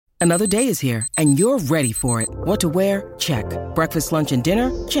Another day is here, and you're ready for it. What to wear? Check. Breakfast, lunch, and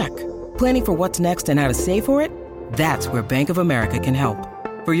dinner? Check. Planning for what's next and how to save for it? That's where Bank of America can help.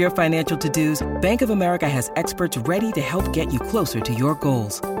 For your financial to-dos, Bank of America has experts ready to help get you closer to your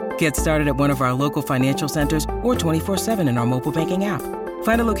goals. Get started at one of our local financial centers or 24/7 in our mobile banking app.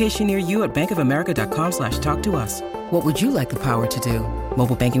 Find a location near you at bankofamerica.com/talktous. What would you like the power to do?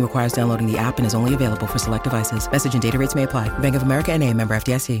 Mobile banking requires downloading the app and is only available for select devices. Message and data rates may apply. Bank of America N.A., member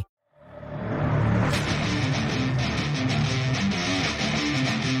FDIC.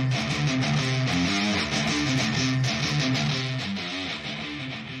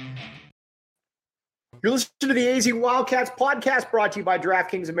 You're listening to the AZ Wildcats Podcast, brought to you by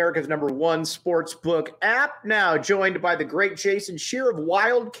DraftKings, America's #1 sportsbook app. Now joined by the great Jason Shear of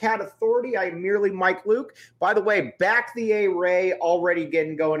Wildcat Authority. I am merely Mike Luke. By the way, Back the A Ray, already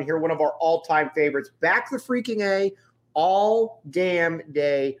getting going here. One of our all-time favorites. Back the freaking A, all damn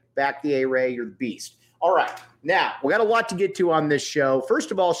day. Back the A Ray, you're the beast. All right. Now, we got a lot to get to on this show. First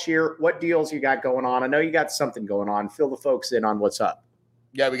of all, Shear, what deals you got going on? I know you got something going on. Fill the folks in on what's up.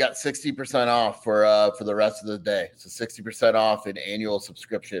 Yeah, we got 60% off for the rest of the day. So 60% off an annual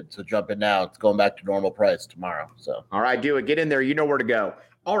subscription. So jump in now. It's going back to normal price tomorrow. So all right, do it. Get in there. You know where to go.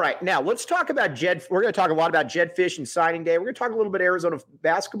 All right, now let's talk about Jed. We're going to talk a lot about Jed Fish and signing day. We're going to talk a little bit Arizona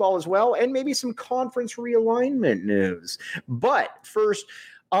basketball as well, and maybe some conference realignment news. But first,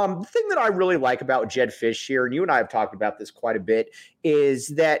 the thing that I really like about Jed Fish here, and you and I have talked about this quite a bit, is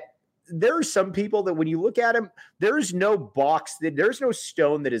that there are some people that when you look at him, there's no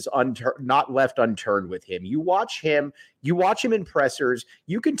stone that is not left unturned with him. You watch him in pressers.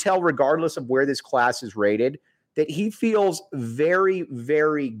 You can tell, regardless of where this class is rated, that he feels very,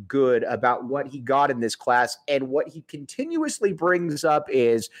 very good about what he got in this class. And what he continuously brings up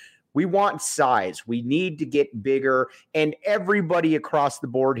is, we want size. We need to get bigger. And everybody across the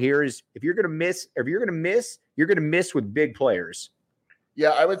board here is, if you're going to miss, you're going to miss with big players.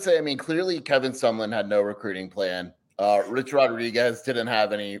 Yeah, I would say, clearly Kevin Sumlin had no recruiting plan. Rich Rodriguez didn't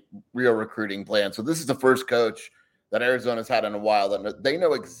have any real recruiting plan. So this is the first coach that Arizona's had in a while that they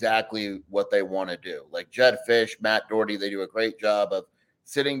know exactly what they want to do. Like Jed Fish, Matt Doherty, they do a great job of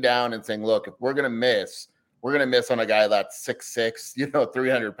sitting down and saying, look, if we're going to miss on a guy that's 6'6",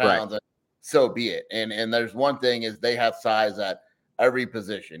 300 pounds. Right. So be it. And there's one thing is they have size at every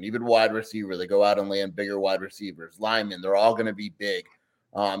position, even wide receiver. They go out and land bigger wide receivers, linemen. They're all going to be big.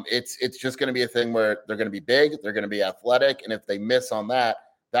 It's just going to be a thing where they're going to be big, they're going to be athletic, and if they miss on that,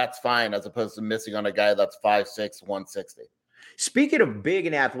 that's fine, as opposed to missing on a guy that's 5'6", 160. Speaking of big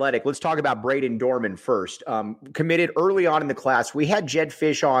and athletic, let's talk about Braden Dorman first. Committed early on in the class. We had Jed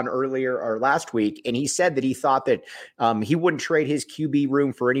Fish on last week, and he said that he thought that he wouldn't trade his QB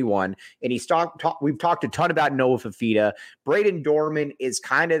room for anyone. And we've talked a ton about Noah Fafita. Braden Dorman is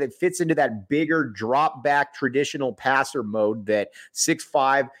that fits into that bigger drop back traditional passer mode that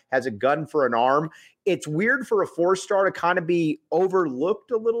 6'5", has a gun for an arm. It's weird for a 4-star to kind of be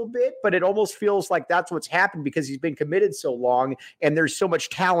overlooked a little bit, but it almost feels like that's what's happened because he's been committed so long and there's so much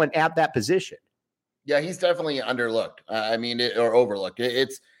talent at that position. Yeah, he's definitely underlooked. Or overlooked.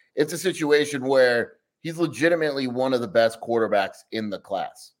 It's a situation where he's legitimately one of the best quarterbacks in the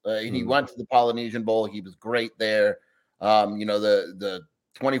class. He went to the Polynesian Bowl. He was great there. The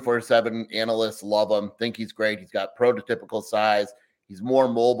 24/7 analysts love him, think he's great. He's got prototypical size. He's more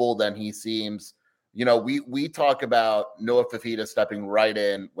mobile than he seems. We talk about Noah Fafita stepping right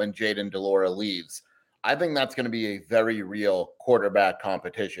in when Jaden Delora leaves. I think that's going to be a very real quarterback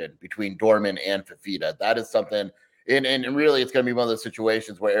competition between Dorman and Fafita. That is something, and really it's going to be one of those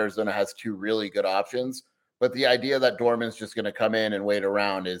situations where Arizona has two really good options. But the idea that Dorman's just going to come in and wait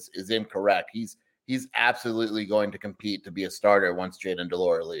around is incorrect. He's absolutely going to compete to be a starter once Jaden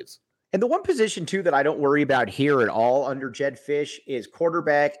Delora leaves. And the one position, too, that I don't worry about here at all under Jed Fish is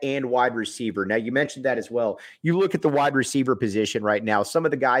quarterback and wide receiver. Now, you mentioned that as well. You look at the wide receiver position right now, some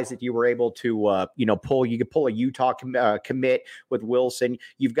of the guys that you were able to, pull, you could pull a Utah commit with Wilson.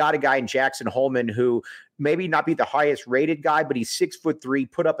 You've got a guy in Jackson Holman who maybe not be the highest rated guy, but he's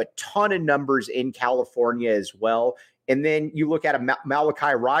 6'3", put up a ton of numbers in California as well. And then you look at a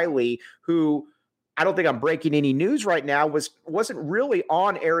Malachi Riley, who I don't think I'm breaking any news right now, wasn't really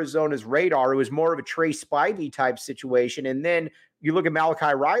on Arizona's radar. It was more of a Trey Spivey type situation. And then you look at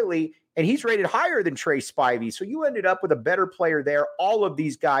Malachi Riley, and he's rated higher than Trey Spivey. So you ended up with a better player there. All of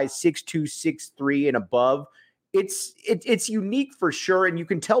these guys, 6'2", 6'3", and above. It's unique for sure, and you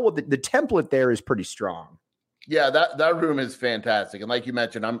can tell what the template there is pretty strong. Yeah, that room is fantastic. And like you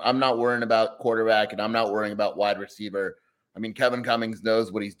mentioned, I'm not worrying about quarterback, and I'm not worrying about wide receiver. Kevin Cummings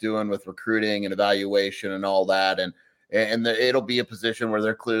knows what he's doing with recruiting and evaluation and all that. And and it'll be a position where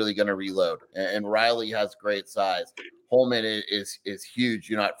they're clearly going to reload. And Riley has great size. Holman is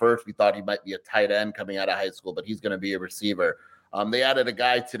huge. At first we thought he might be a tight end coming out of high school, but he's going to be a receiver. They added a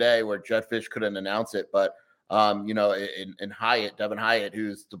guy today where Jetfish couldn't announce it, but in Hyatt, Devin Hyatt,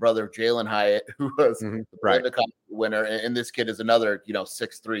 who's the brother of Jalen Hyatt, who was the Cup winner, and this kid is another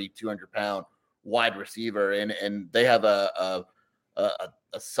 6'3", 200-pound wide receiver, and they have a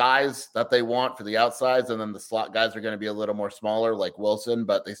size that they want for the outsides, and then the slot guys are going to be a little more smaller, like Wilson,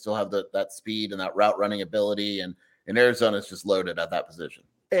 but they still have that speed and that route running ability, and Arizona is just loaded at that position.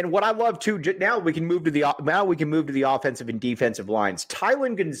 And what I love too, now we can move to the offensive and defensive lines.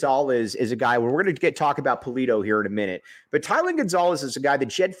 Tylen Gonzalez is a guy where we're going to talk about Polito here in a minute, but Tylen Gonzalez is a guy that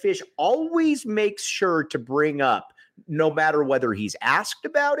Jetfish always makes sure to bring up, no matter whether he's asked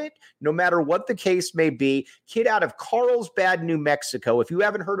about it, no matter what the case may be. Kid out of Carlsbad, New Mexico. If you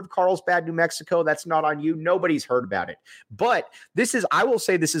haven't heard of Carlsbad, New Mexico, that's not on you. Nobody's heard about it. But I will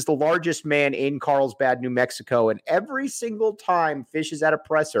say this is the largest man in Carlsbad, New Mexico. And every single time Fish is at a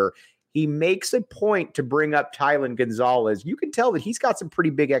presser, he makes a point to bring up Tylen Gonzalez. You can tell that he's got some pretty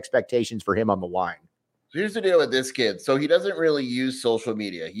big expectations for him on the line. So here's the deal with this kid. So he doesn't really use social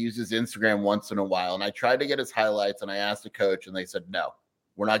media. He uses Instagram once in a while. And I tried to get his highlights, and I asked the coach, and they said, no,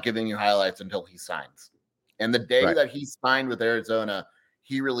 we're not giving you highlights until he signs. And the day that he signed with Arizona,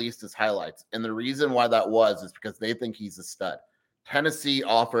 he released his highlights. And the reason why that was is because they think he's a stud. Tennessee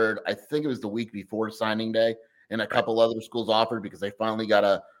offered, I think it was the week before signing day, and a couple other schools offered because they finally got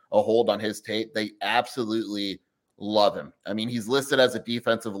a hold on his tape. They absolutely love him. I mean, he's listed as a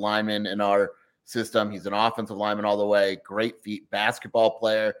defensive lineman in our system. He's an offensive lineman all the way. Great feet, basketball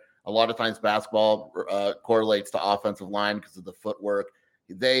player. A lot of times basketball correlates to offensive line because of the footwork.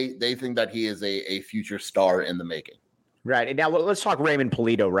 They think that he is a future star in the making. Right. And now let's talk Raymond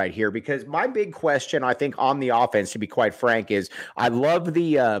Polito right here, because my big question, I think, on the offense, to be quite frank, is I love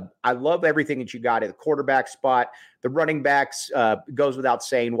everything that you got at the quarterback spot. The running backs goes without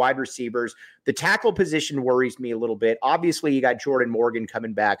saying, wide receivers. The tackle position worries me a little bit. Obviously, you got Jordan Morgan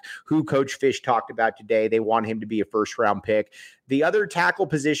coming back, who Coach Fish talked about today. They want him to be a first-round pick. The other tackle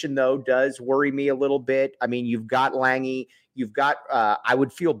position, though, does worry me a little bit. I mean, you've got Lange. You've got I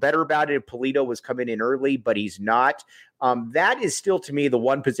would feel better about it if Polito was coming in early, but he's not. That is still, to me, the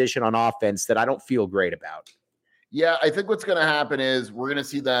one position on offense that I don't feel great about. Yeah, I think what's going to happen is we're going to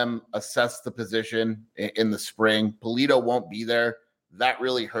see them assess the position in the spring. Polito won't be there. That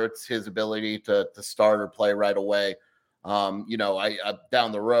really hurts his ability to start or play right away. I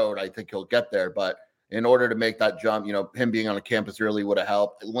down the road, I think he'll get there, but in order to make that jump, him being on a campus really would have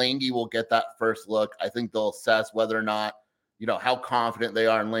helped. Lange will get that first look. I think they'll assess whether or not, how confident they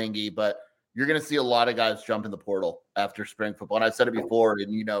are in Lange, but you're going to see a lot of guys jump in the portal after spring football. And I've said it before,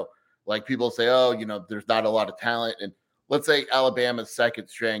 and, like people say, there's not a lot of talent. And let's say Alabama's second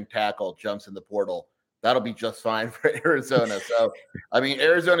string tackle jumps in the portal. That'll be just fine for Arizona. So, I mean,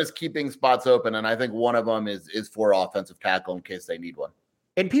 Arizona's keeping spots open, and I think one of them is for offensive tackle in case they need one.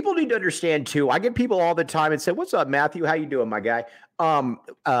 And people need to understand, too, I get people all the time and say, what's up, Matthew? How you doing, my guy?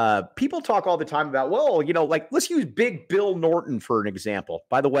 People talk all the time about, let's use Big Bill Norton for an example.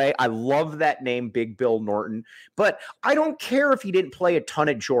 By the way, I love that name, Big Bill Norton, but I don't care if he didn't play a ton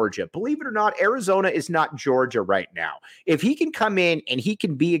at Georgia. Believe it or not, Arizona is not Georgia right now. If he can come in and he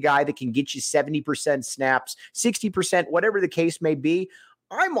can be a guy that can get you 70% snaps, 60%, whatever the case may be,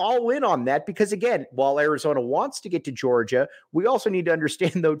 I'm all in on that because, again, while Arizona wants to get to Georgia, we also need to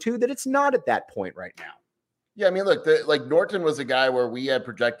understand, though, too, that it's not at that point right now. Yeah, I mean, look, Norton was a guy where we had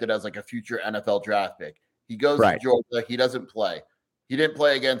projected as like a future NFL draft pick. He goes to Georgia. He doesn't play. He didn't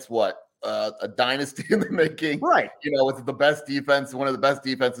play against a dynasty in the making, right? With the best defense, one of the best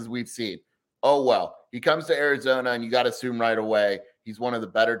defenses we've seen. Oh, well, he comes to Arizona, and you got to assume right away he's one of the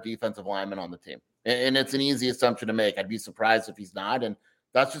better defensive linemen on the team. And it's an easy assumption to make. I'd be surprised if he's not. And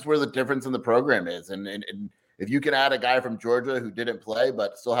that's just where the difference in the program is. And if you can add a guy from Georgia who didn't play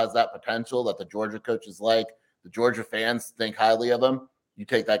but still has that potential that the Georgia coaches like, the Georgia fans think highly of him, you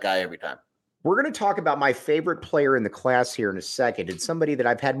take that guy every time. We're going to talk about my favorite player in the class here in a second. It's somebody that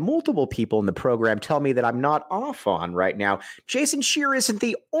I've had multiple people in the program tell me that I'm not off on right now. Jason Scheer isn't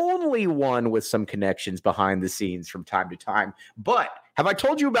the only one with some connections behind the scenes from time to time. But have I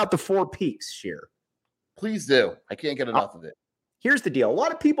told you about the Four Peaks, Scheer? Please do. I can't get enough of it. Here's the deal. A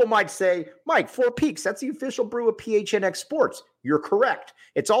lot of people might say, Mike, Four Peaks, that's the official brew of PHNX Sports. You're correct.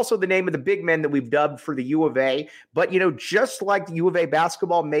 It's also the name of the big men that we've dubbed for the U of A. But, just like the U of A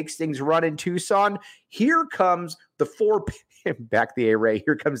basketball makes things run in Tucson, here comes the Four Back the array.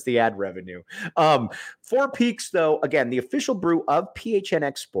 Here comes the ad revenue. Four Peaks, though, again, the official brew of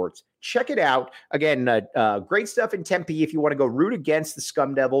PHNX Sports. Check it out. Again, great stuff in Tempe if you want to go root against the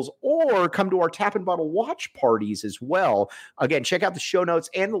Scum Devils or come to our Tap and Bottle watch parties as well. Again, check out the show notes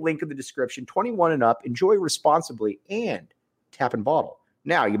and the link in the description. 21 and up. Enjoy responsibly and Tap and Bottle.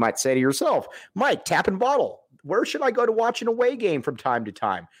 Now, you might say to yourself, Mike, Tap and Bottle, where should I go to watch an away game from time to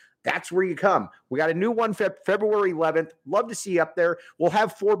time? That's where you come. We got a new one February 11th. Love to see you up there. We'll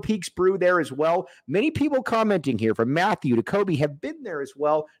have Four Peaks Brew there as well. Many people commenting here, from Matthew to Kobe, have been there as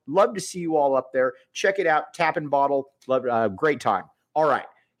well. Love to see you all up there. Check it out. Tap and Bottle. Love, great time. All right.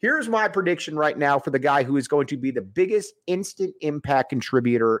 Here's my prediction right now for the guy who is going to be the biggest instant impact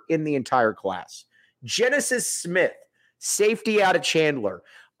contributor in the entire class. Genesis Smith, safety out of Chandler.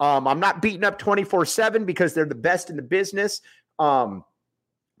 I'm not beating up 24/7 because they're the best in the business.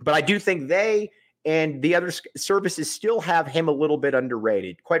 But I do think they and the other services still have him a little bit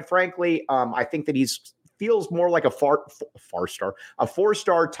underrated. Quite frankly, I think that feels more like a four-star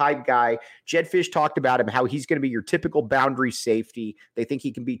type guy. Jed Fish talked about him, how he's going to be your typical boundary safety. They think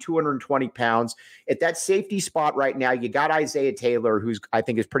he can be 220 pounds. At that safety spot right now, you got Isaiah Taylor, who's I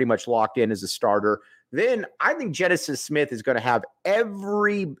think is pretty much locked in as a starter. Then I think Genesis Smith is going to have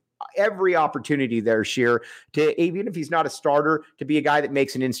every opportunity there, Sheer, to, even if he's not a starter, to be a guy that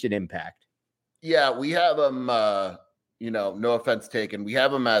makes an instant impact. Yeah, we have him, no offense taken. We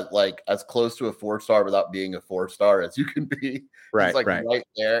have him as close to a 4-star without being a 4-star as you can be. Right, he's right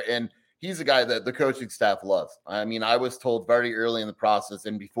there. And he's a guy that the coaching staff loves. I mean, I was told very early in the process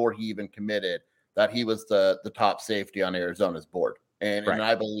and before he even committed that he was the top safety on Arizona's board. And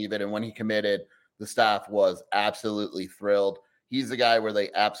I believe it. And when he committed, the staff was absolutely thrilled. He's a guy where they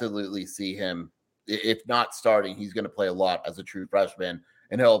absolutely see him. If not starting, he's going to play a lot as a true freshman,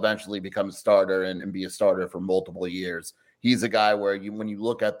 and he'll eventually become a starter and be a starter for multiple years. He's a guy where when you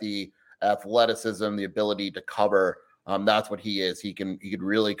look at the athleticism, the ability to cover, that's what he is. He could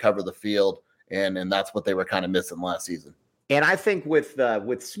really cover the field, and that's what they were kind of missing last season. And I think with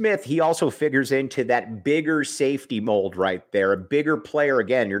Smith, he also figures into that bigger safety mold right there, a bigger player.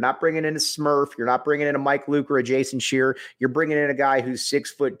 Again, you're not bringing in a Smurf. You're not bringing in a Mike Luke or a Jason Shearer. You're bringing in a guy who's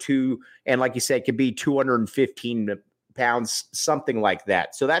 6'2", and like you said, could be 215 pounds, something like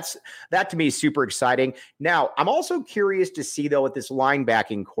that. So that to me is super exciting. Now, I'm also curious to see, though, with this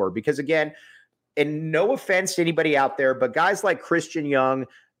linebacking core, because again, and no offense to anybody out there, but guys like Christian Young,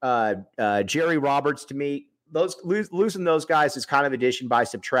 Jerry Roberts, to me, losing those guys is kind of addition by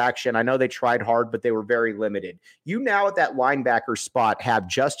subtraction. I know they tried hard, but they were very limited. You now at that linebacker spot have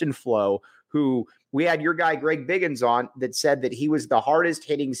Justin Flo, who we had your guy Greg Biggins on that said that he was the hardest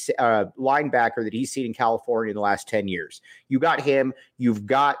hitting linebacker that he's seen in California in the last 10 years. You got him. You've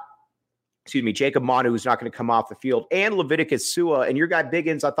got Jacob Manu, who's not going to come off the field, and Leviticus Sua. And your guy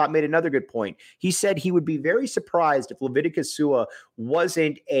Biggins, I thought, made another good point. He said he would be very surprised if Leviticus Sua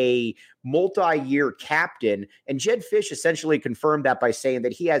wasn't a multi-year captain. And Jed Fish essentially confirmed that by saying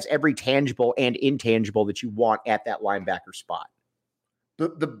that he has every tangible and intangible that you want at that linebacker spot.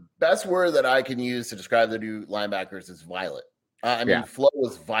 The best word that I can use to describe the new linebackers is violent. Flo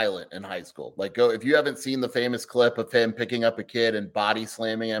was violent in high school. If you haven't seen the famous clip of him picking up a kid and body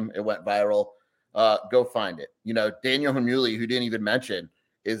slamming him, it went viral. Go find it. Daniel Hamuli, who didn't even mention,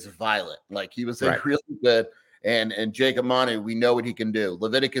 is violent. He was really good. And Jacob Manu, we know what he can do.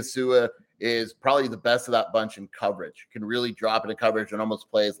 Leviticus Sua is probably the best of that bunch in coverage. Can really drop into coverage and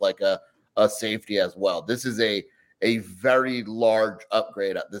almost plays like a safety as well. This is a very large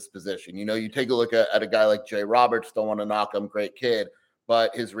upgrade at this position. You take a look at a guy like Jay Roberts, don't want to knock him, great kid,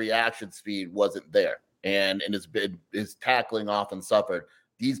 but his reaction speed wasn't there. And his tackling often suffered.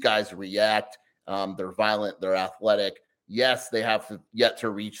 These guys react. They're violent. They're athletic. Yes, they have yet to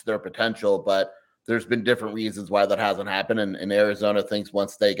reach their potential, but there's been different reasons why that hasn't happened. And Arizona thinks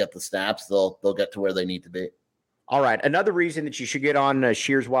once they get the snaps, they'll get to where they need to be. All right. Another reason that you should get on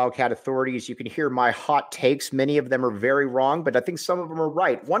Shear's Wildcat Authority is you can hear my hot takes. Many of them are very wrong, but I think some of them are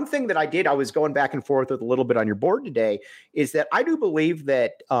right. One thing that I was going back and forth with a little bit on your board today is that I do believe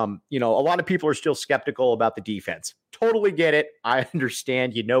that, a lot of people are still skeptical about the defense. Totally get it. I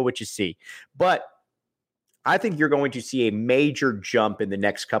understand. You know what you see. But I think you're going to see a major jump in the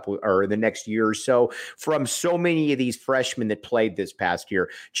next year or so from so many of these freshmen that played this past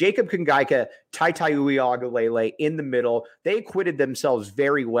year. Jacob Kangaika, Taitai Uiagalelei in the middle. They acquitted themselves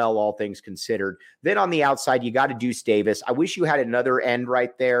very well, all things considered. Then on the outside, you got to Deuce Davis. I wish you had another end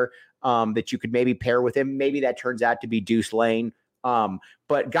right there that you could maybe pair with him. Maybe that turns out to be Deuce Lane.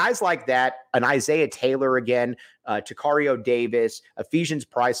 But guys like that, an Isaiah Taylor again, Takario Davis, Ephesians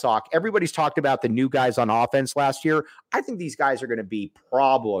Prysock, everybody's talked about the new guys on offense last year. I think these guys are going to be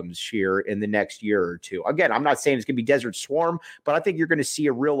problems here in the next year or two. Again, I'm not saying it's going to be Desert Swarm, but I think you're going to see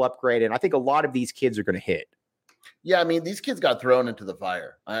a real upgrade, and I think a lot of these kids are going to hit. Yeah, I mean, these kids got thrown into the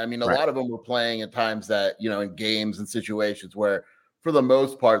fire. I mean, a lot of them were playing at times that, in games and situations where, for the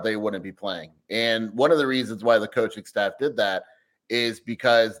most part, they wouldn't be playing. And one of the reasons why the coaching staff did that is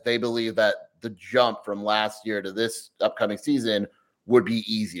because they believe that the jump from last year to this upcoming season would be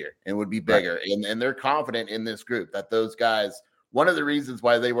easier and would be bigger. Right. And they're confident in this group that those guys, one of the reasons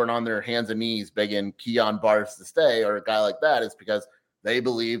why they weren't on their hands and knees begging Keon Barnes to stay or a guy like that is because they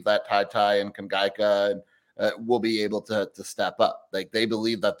believe that Tai and Kamgaika will be able to step up. Like they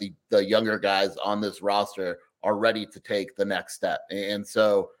believe that the younger guys on this roster are ready to take the next step. And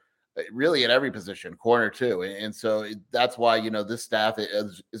so really at every position, corner too. And so that's why, this staff,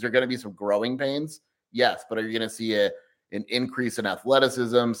 is there going to be some growing pains? Yes. But are you going to see an increase in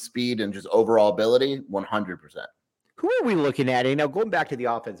athleticism, speed, and just overall ability? 100%. Who are we looking at? Going back to the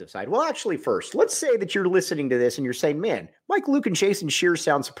offensive side. Well, actually, first, let's say that you're listening to this and you're saying, man, Mike Luke and Jason Shear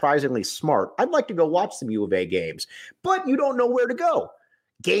sound surprisingly smart. I'd like to go watch some U of A games, but you don't know where to go.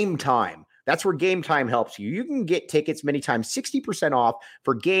 Game Time. That's where Game Time helps you. You can get tickets many times, 60% off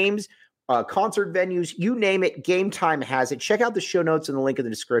for games, concert venues, you name it. Game Time has it. Check out the show notes and the link in the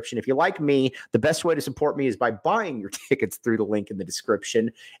description. If you like me, the best way to support me is by buying your tickets through the link in the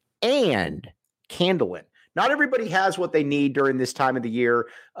description. And Candlin. Not everybody has what they need during this time of the year,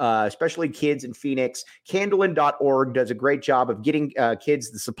 especially kids in Phoenix. Candlin.org does a great job of getting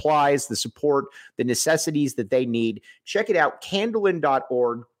kids the supplies, the support, the necessities that they need. Check it out,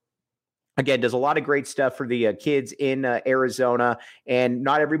 Candlin.org. Again, does a lot of great stuff for the kids in Arizona, and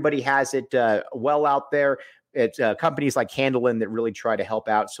not everybody has it well out there. It's companies like Candlin that really try to help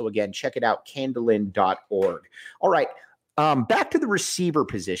out. So again, check it out, Candlin.org. All right, back to the receiver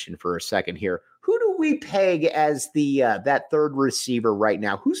position for a second here. Who do we peg as the that third receiver right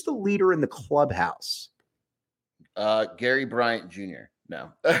now? Who's the leader in the clubhouse? Gary Bryant Jr.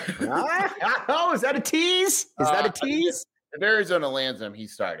 No. Oh, is that a tease? Is that a tease? If Arizona lands him,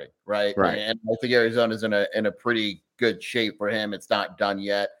 he's starting, right? Right. And I think Arizona's in a pretty good shape for him. It's not done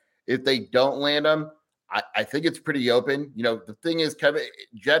yet. If they don't land him, I think it's pretty open. The thing is,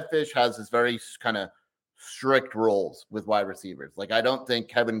 Jedfish has this very kind of strict rules with wide receivers. Like, I don't think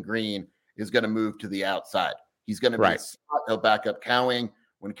Kevin Green is going to move to the outside. He's going to be a slot. He'll back up Cowing.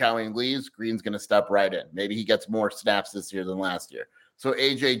 When Cowing leaves, Green's going to step right in. Maybe he gets more snaps this year than last year. So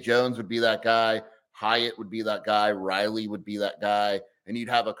AJ Jones would be that guy. Hyatt would be that guy. Riley would be that guy. And you'd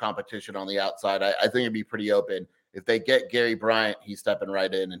have a competition on the outside. I think it'd be pretty open. If they get Gary Bryant, he's stepping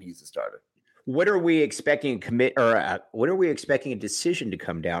right in and he's the starter. What are we expecting when are we expecting a decision to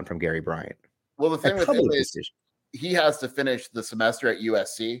come down from Gary Bryant? Well, the thing with him is he has to finish the semester at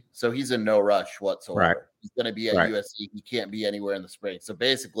USC, so he's in no rush whatsoever. Right. He's going to be at USC. He can't be anywhere in the spring. So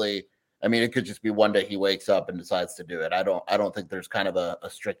basically, I mean, it could just be one day he wakes up and decides to do it. I don't think there's kind of a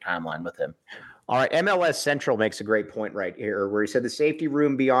strict timeline with him. All right, MLS Central makes a great point right here where he said the safety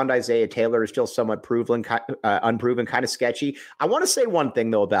room beyond Isaiah Taylor is still somewhat unproven, kind of sketchy. I want to say one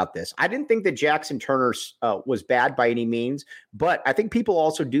thing, though, about this. I didn't think that Jackson Turner was bad by any means, but I think people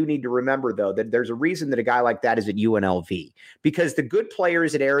also do need to remember, though, that there's a reason that a guy like that is at UNLV, because the good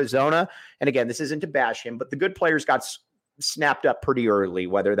players at Arizona, and again, this isn't to bash him, but the good players got snapped up pretty early,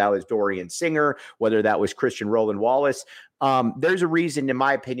 whether that was Dorian Singer, whether that was Christian Roland Wallace. There's a reason, in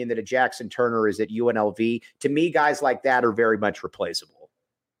my opinion, that a Jackson Turner is at UNLV. To me, guys like that are very much replaceable.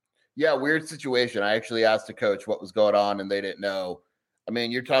 Yeah, weird situation. I actually asked the coach what was going on, and they didn't know. I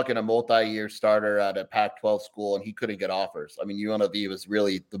mean, you're talking a multi-year starter at a Pac-12 school, and he couldn't get offers. I mean, UNLV was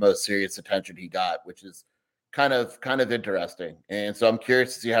really the most serious attention he got, which is kind of interesting. And so I'm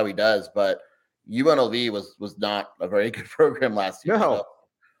curious to see how he does, but UNLV was not a very good program last year. No. So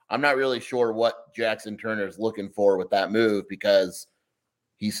I'm not really sure what Jackson Turner is looking for with that move because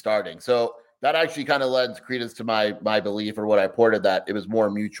he's starting. So that actually kind of lends credence to my belief, or what I reported, that it was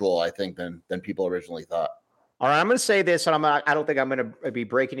more mutual, I think, than people originally thought. All right, I'm going to say this, and I don't think I'm going to be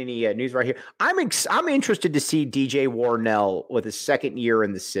breaking any news right here. I'm interested to see DJ Warnell with his second year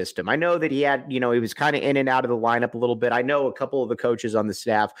in the system. I know that he had, he was kind of in and out of the lineup a little bit. I know a couple of the coaches on the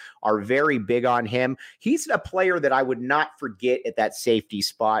staff are very big on him. He's a player that I would not forget at that safety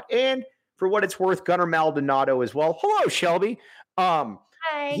spot. And for what it's worth, Gunnar Maldonado as well. Hello, Shelby. Hi.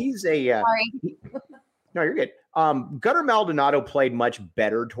 He's Sorry. No, you're good. Gunnar Maldonado played much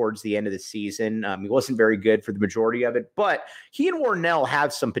better towards the end of the season. He wasn't very good for the majority of it, but he and Warnell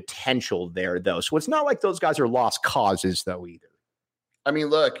have some potential there, though. So it's not like those guys are lost causes, though, either. I mean,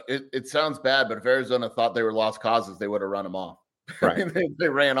 look, it sounds bad, but if Arizona thought they were lost causes, they would have run them off. Right. I mean, they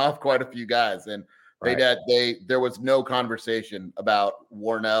ran off quite a few guys, and there was no conversation about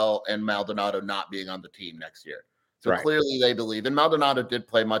Warnell and Maldonado not being on the team next year. So clearly they believe. And Maldonado did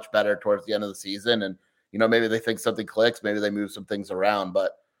play much better towards the end of the season, and maybe they think something clicks, maybe they move some things around,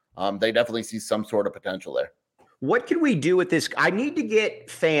 but they definitely see some sort of potential there. What can we do with this? I need to get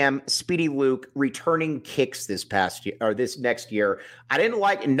Speedy Luke returning kicks this past year or this next year. I didn't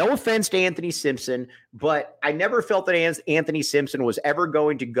like, no offense to Anthony Simpson, but I never felt that Anthony Simpson was ever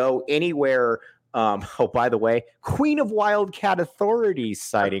going to go anywhere. By the way, Queen of Wildcat Authority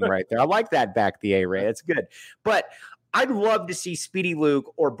sighting right there. I like that back the A-Ray. That's good. But I'd love to see Speedy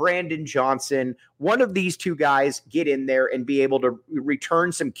Luke or Brandon Johnson, one of these two guys, get in there and be able to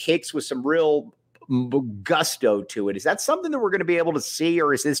return some kicks with some real gusto to it. Is that something that we're going to be able to see,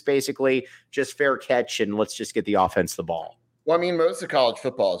 or is this basically just fair catch and let's just get the offense the ball? Well, I mean, most of college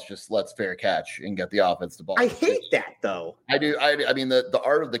football is just let's fair catch and get the offense the ball. I hate that, though. I do. I mean, the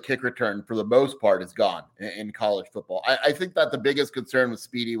art of the kick return for the most part is gone in college football. I think that the biggest concern with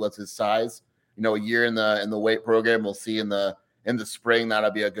Speedy was his size. A year in the weight program. We'll see in the spring.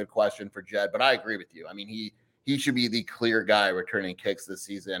 That'll be a good question for Jed. But I agree with you. I mean, he should be the clear guy returning kicks this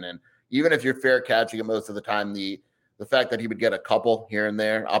season. And even if you're fair catching it most of the time, the fact that he would get a couple here and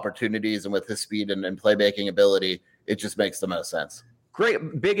there opportunities, and with his speed and playmaking ability, it just makes the most sense. Great.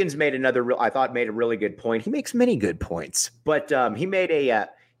 Biggins made made a really good point. He makes many good points, but he made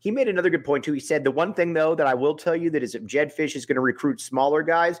another good point too. He said the one thing though that I will tell you that is if Jed Fish is going to recruit smaller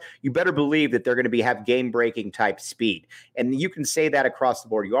guys, you better believe that they're going to have game breaking type speed, and you can say that across the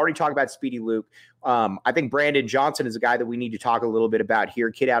board. You already talked about Speedy Luke. I think Brandon Johnson is a guy that we need to talk a little bit about here.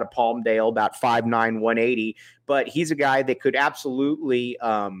 Kid out of Palmdale, about 5'9", 180, but he's a guy that could absolutely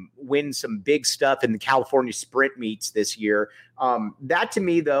win some big stuff in the California sprint meets this year. That to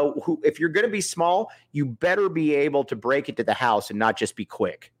me, though, if you're going to be small, you better be able to break it to the house and not just be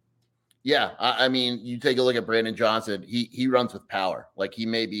quick. Yeah, I mean, you take a look at Brandon Johnson. He runs with power. Like, he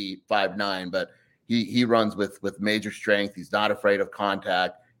may be 5'9", but he runs with major strength. He's not afraid of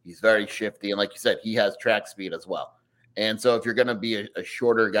contact. He's very shifty. And like you said, he has track speed as well. And so if you're going to be a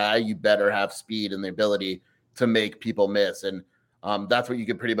shorter guy, you better have speed and the ability to make people miss. And that's what you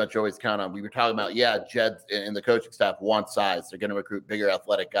can pretty much always count on. We were talking about, Jed and the coaching staff want size. They're going to recruit bigger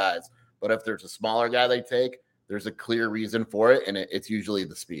athletic guys. But if there's a smaller guy they take, there's a clear reason for it, and it's usually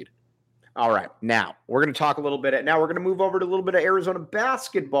the speed. All right. Now we're going to talk a little bit. Now we're going to move over to a little bit of Arizona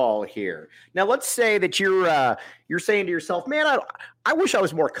basketball here. Now let's say that you're saying to yourself, man, I wish I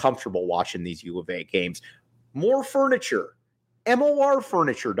was more comfortable watching these U of A games. More furniture,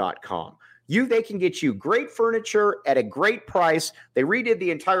 morfurniture.com. They can get you great furniture at a great price. They redid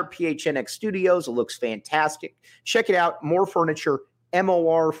the entire PHNX studios. It looks fantastic. Check it out. More furniture,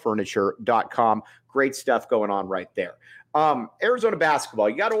 morfurniture.com. Great stuff going on right there. Arizona basketball.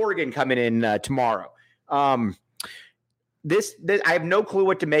 You got Oregon coming in tomorrow. This I have no clue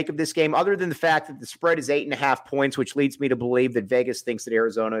what to make of this game, other than the fact that the spread is 8.5 points, which leads me to believe that Vegas thinks that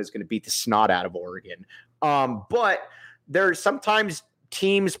Arizona is going to beat the snot out of Oregon. But there's sometimes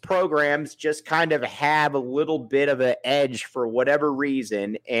programs just kind of have a little bit of an edge for whatever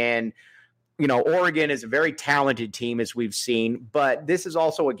reason, and Oregon is a very talented team, as we've seen, but this is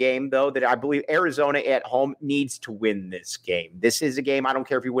also a game, though, that I believe Arizona at home needs to win this game. This is a game, I don't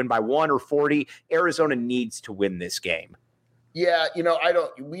care if you win by 1 or 40, Arizona needs to win this game. Yeah,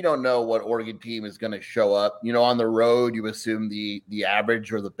 we don't know what Oregon team is going to show up. On the road, you assume the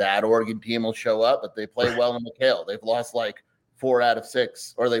average or the bad Oregon team will show up, but they play well in McHale. They've lost like 4 out of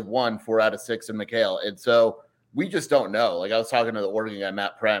 6, or they've won 4 out of 6 in McHale. And so we just don't know. Like, I was talking to the Oregon guy,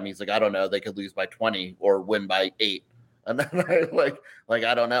 Matt Prem. He's like, I don't know. They could lose by 20 or win by 8. And then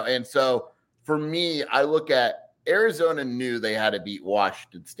I don't know. And so for me, I look at Arizona knew they had to beat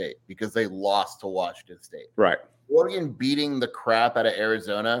Washington State because they lost to Washington State. Right. Oregon beating the crap out of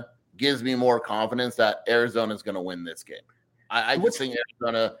Arizona gives me more confidence that Arizona is going to win this game. I just think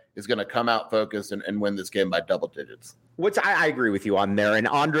Arizona is going to come out focused and win this game by double digits. I agree with you on there. And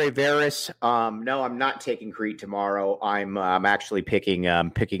Andre Veras, no, I'm not taking Crete tomorrow. I'm actually picking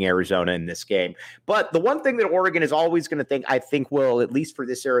Arizona in this game. But the one thing that Oregon is always going to I think will, at least for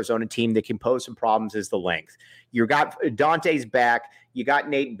this Arizona team, that can pose some problems is the length. You got Dante's back. You got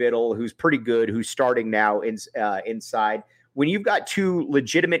Nate Biddle, who's pretty good, who's starting now inside. When you've got 2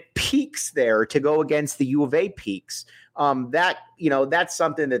 legitimate peaks there to go against the U of A peaks, that's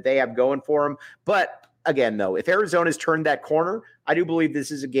something that they have going for them. But again, though, if Arizona's turned that corner, I do believe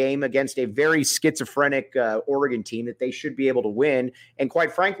this is a game against a very schizophrenic Oregon team that they should be able to win. And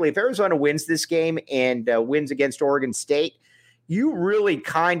quite frankly, if Arizona wins this game and wins against Oregon State, you really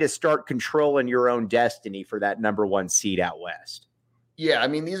kind of start controlling your own destiny for that number 1 seed out west. Yeah, I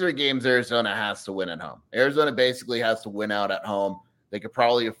mean, these are games Arizona has to win at home. Arizona basically has to win out at home. They could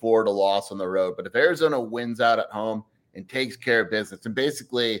probably afford a loss on the road. But if Arizona wins out at home and takes care of business, and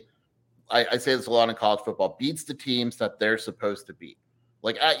basically, I say this a lot in college football, beats the teams that they're supposed to beat.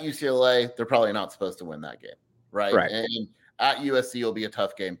 Like at UCLA, they're probably not supposed to win that game, right? And at USC will be a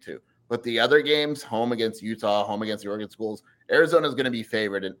tough game too. But the other games, home against Utah, home against the Oregon schools, Arizona is going to be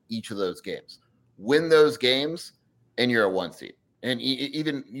favored in each of those games. Win those games, and you're a 1 seed. And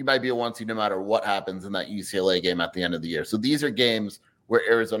even you might be a 1 seed no matter what happens in that UCLA game at the end of the year. So these are games where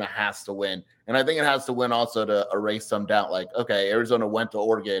Arizona has to win. And I think it has to win also to erase some doubt. Like, okay, Arizona went to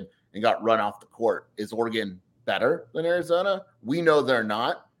Oregon and got run off the court. Is Oregon better than Arizona? We know they're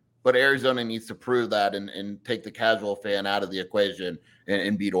not, but Arizona needs to prove that and take the casual fan out of the equation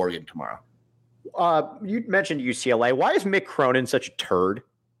and beat Oregon tomorrow. You mentioned UCLA. Why is Mick Cronin such a turd?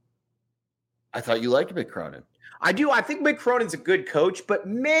 I thought you liked Mick Cronin. I do. I think Mick Cronin's a good coach, but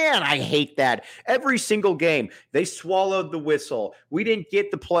man, I hate that. Every single game, they swallowed the whistle. We didn't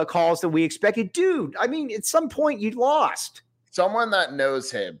get the calls that we expected. Dude, I mean, at some point you lost. Someone that knows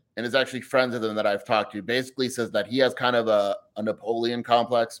him and is actually friends with him that I've talked to basically says that he has kind of a Napoleon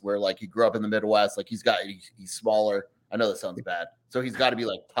complex where like he grew up in the Midwest. Like he's smaller. I know that sounds bad. So he's got to be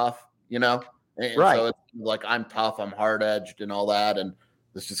like tough, you know? And right. So it's like, I'm tough, I'm hard edged and all that. And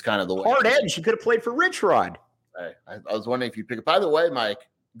this is kind of the way. Hard edge. You could have played for Rich Rod. I was wondering if you'd pick it. By the way, Mike,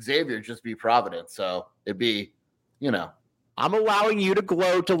 Xavier just beat Providence. So it'd be, I'm allowing you to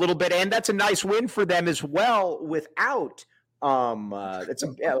gloat a little bit. And that's a nice win for them as well without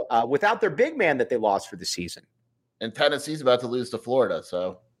without their big man that they lost for the season. And Tennessee's about to lose to Florida.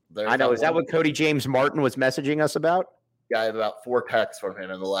 So I know. Is that what Cody James Martin was messaging us about? Yeah, I have about 4 texts from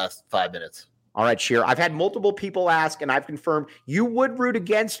him in the last 5 minutes. All right, Sheer. I've had multiple people ask, and I've confirmed you would root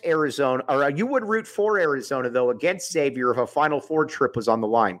against Arizona, or you would root for Arizona, though, against Xavier if a Final Four trip was on the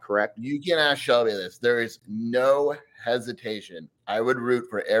line, correct? You can ask Shelby this. There is no hesitation. I would root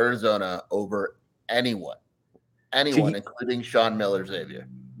for Arizona over anyone, including Sean Miller, Xavier.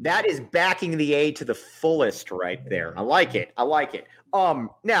 That is backing the A to the fullest right there. I like it.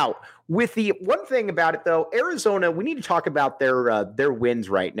 Now, with the one thing about it, though, Arizona, we need to talk about their wins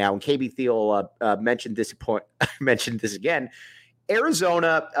right now. And KB Thiel mentioned this again.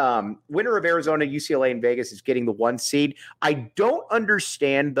 Arizona, winner of Arizona, UCLA, and Vegas is getting the 1 seed. I don't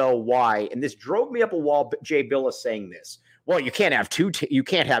understand, though, why. And this drove me up a wall, Jay Billis saying this. Well, you can't have you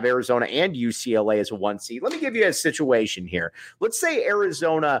can't have Arizona and UCLA as a 1 seed. Let me give you a situation here. Let's say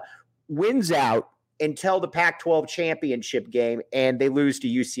Arizona wins out until the Pac-12 championship game and they lose to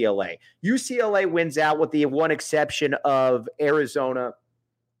UCLA. UCLA wins out with the one exception of Arizona.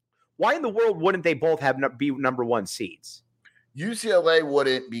 Why in the world wouldn't they both be number 1 seeds? UCLA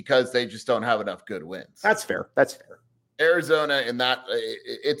wouldn't because they just don't have enough good wins. That's fair. Arizona in that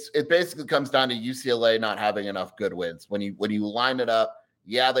it basically comes down to UCLA not having enough good wins. When you line it up,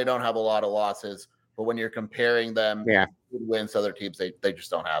 yeah, they don't have a lot of losses, but when you're comparing them good wins to other teams, they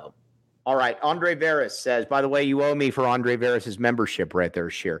just don't have them. All right. Andre Veras says, by the way, you owe me for Andre Veras' membership right there,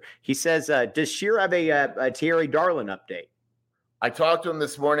 Sheer. He says, does Sheer have a Thierry Darlin update? I talked to him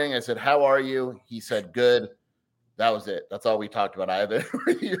this morning. I said, how are you? He said, good. That was it. That's all we talked about. I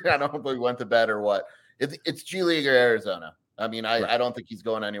don't know if we went to bed or what. It's G League or Arizona. I mean, I don't think he's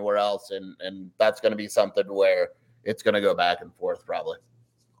going anywhere else. And that's going to be something where it's going to go back and forth probably.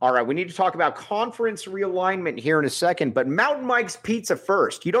 All right, we need to talk about conference realignment here in a second, but Mountain Mike's Pizza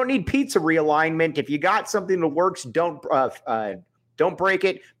first. You don't need pizza realignment. If you got something that works, don't break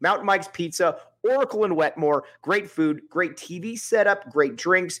it. Mountain Mike's Pizza, Oracle and Wetmore, great food, great TV setup, great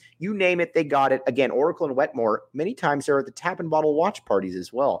drinks, you name it, they got it. Again, Oracle and Wetmore, many times they're at the Tap and Bottle watch parties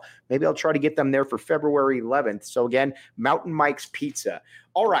as well. Maybe I'll try to get them there for February 11th. So again, Mountain Mike's Pizza.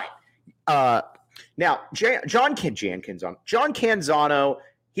 All right. Now, John Canzano,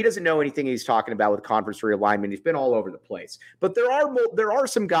 he doesn't know anything he's talking about with conference realignment. He's been all over the place. But there are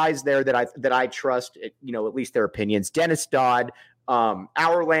some guys there that I trust, at least their opinions. Dennis Dodd,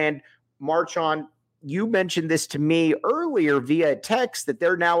 Hourland, Marchand. You mentioned this to me earlier via text that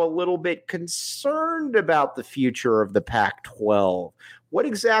they're now a little bit concerned about the future of the Pac-12. What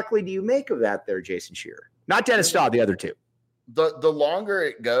exactly do you make of that there, Jason Shearer? Not Dennis Dodd, the other two. The longer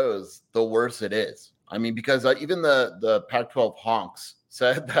it goes, the worse it is. I mean, because even the Pac-12 honks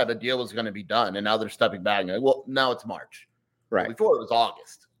said that a deal was going to be done, and now they're stepping back. And well, now it's March. Right. Before it was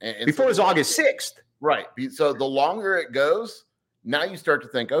August. And before it was August 6th. Right. So the longer it goes, now you start to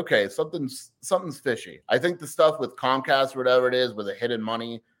think, okay, something's fishy. I think the stuff with Comcast or whatever it is, with the hidden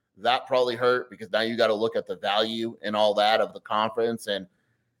money that probably hurt because now you got to look at the value and all that of the conference. And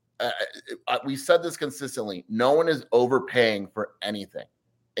we said this consistently. No one is overpaying for anything.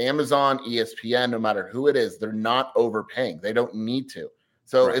 Amazon, ESPN, no matter who it is, they're not overpaying. They don't need to.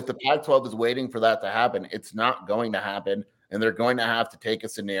 So if the Pac-12 is waiting for that to happen, it's not going to happen. And they're going to have to take a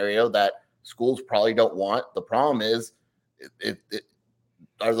scenario that schools probably don't want. The problem is,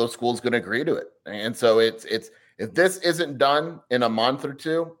 are those schools going to agree to it? And so it's if this isn't done in a month or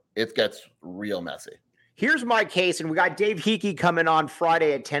two, it gets real messy. Here's my case, and we got Dave Hickey coming on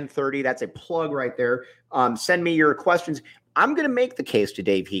Friday at 10:30. That's a plug right there. Send me your questions. I'm going to make the case to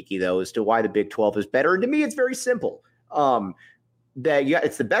Dave Hickey, though, as to why the Big 12 is better. And to me, it's very simple.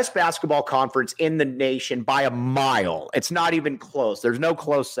 It's the best basketball conference in the nation by a mile. It's not even close. There's no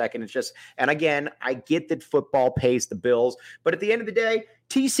close second. It's just, and again, I get that football pays the bills, but at the end of the day,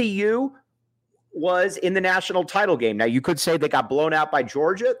 TCU was in the national title game. Now, you could say they got blown out by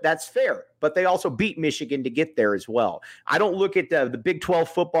Georgia. That's fair, but they also beat Michigan to get there as well. I don't look at the Big 12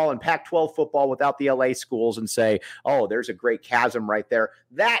 football and Pac-12 football without the LA schools and say, oh, there's a great chasm right there.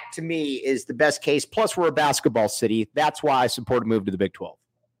 That, to me, is the best case. Plus, we're a basketball city. That's why I support a move to the Big 12.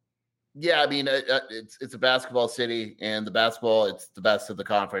 Yeah, I mean, it's a basketball city, and the basketball, it's the best of the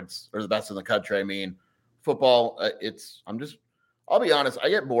conference, or the best in the country. I mean, football, I'll be honest, I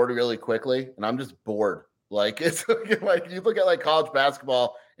get bored really quickly, and I'm just bored. Like, it's like you look at like college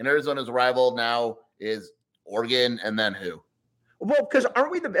basketball, and Arizona's rival now is Oregon, and then who? Well, because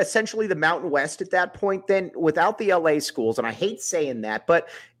aren't we essentially the Mountain West at that point then, without the LA schools? And I hate saying that, but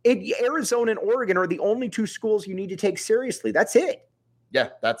Arizona and Oregon are the only two schools you need to take seriously. That's it. Yeah,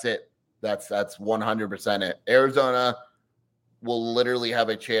 that's it. That's 100% it. Arizona will literally have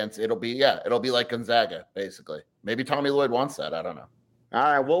a chance. It'll be like Gonzaga, basically. Maybe Tommy Lloyd wants that. I don't know. All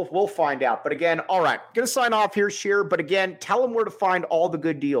right, we'll find out. But again, all right, going to sign off here, Sheer. But again, tell them where to find all the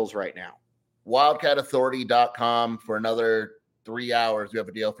good deals right now. WildcatAuthority.com for another 3 hours. We have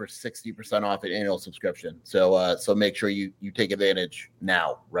a deal for 60% off an annual subscription. So make sure you take advantage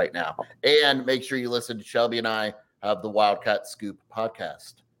right now. And make sure you listen to Shelby and I have the Wildcat Scoop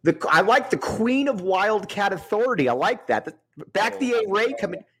podcast. I like the Queen of Wildcat Authority. I like that. Back the A Ray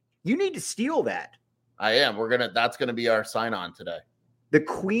coming. You need to steal that. I am. That's gonna be our sign on today. The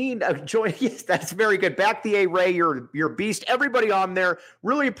Queen of Joy. Yes, that's very good. Back the A Ray, you're a beast. Everybody on there,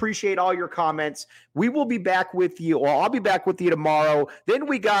 really appreciate all your comments. We will be back with you, or I'll be back with you tomorrow. Then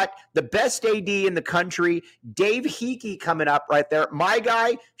we got the best AD in the country, Dave Hickey, coming up right there. My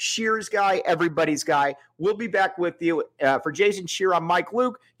guy, Shear's guy, everybody's guy. We'll be back with you. For Jason Shear, I'm Mike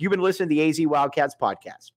Luke. You've been listening to the AZ Wildcats podcast.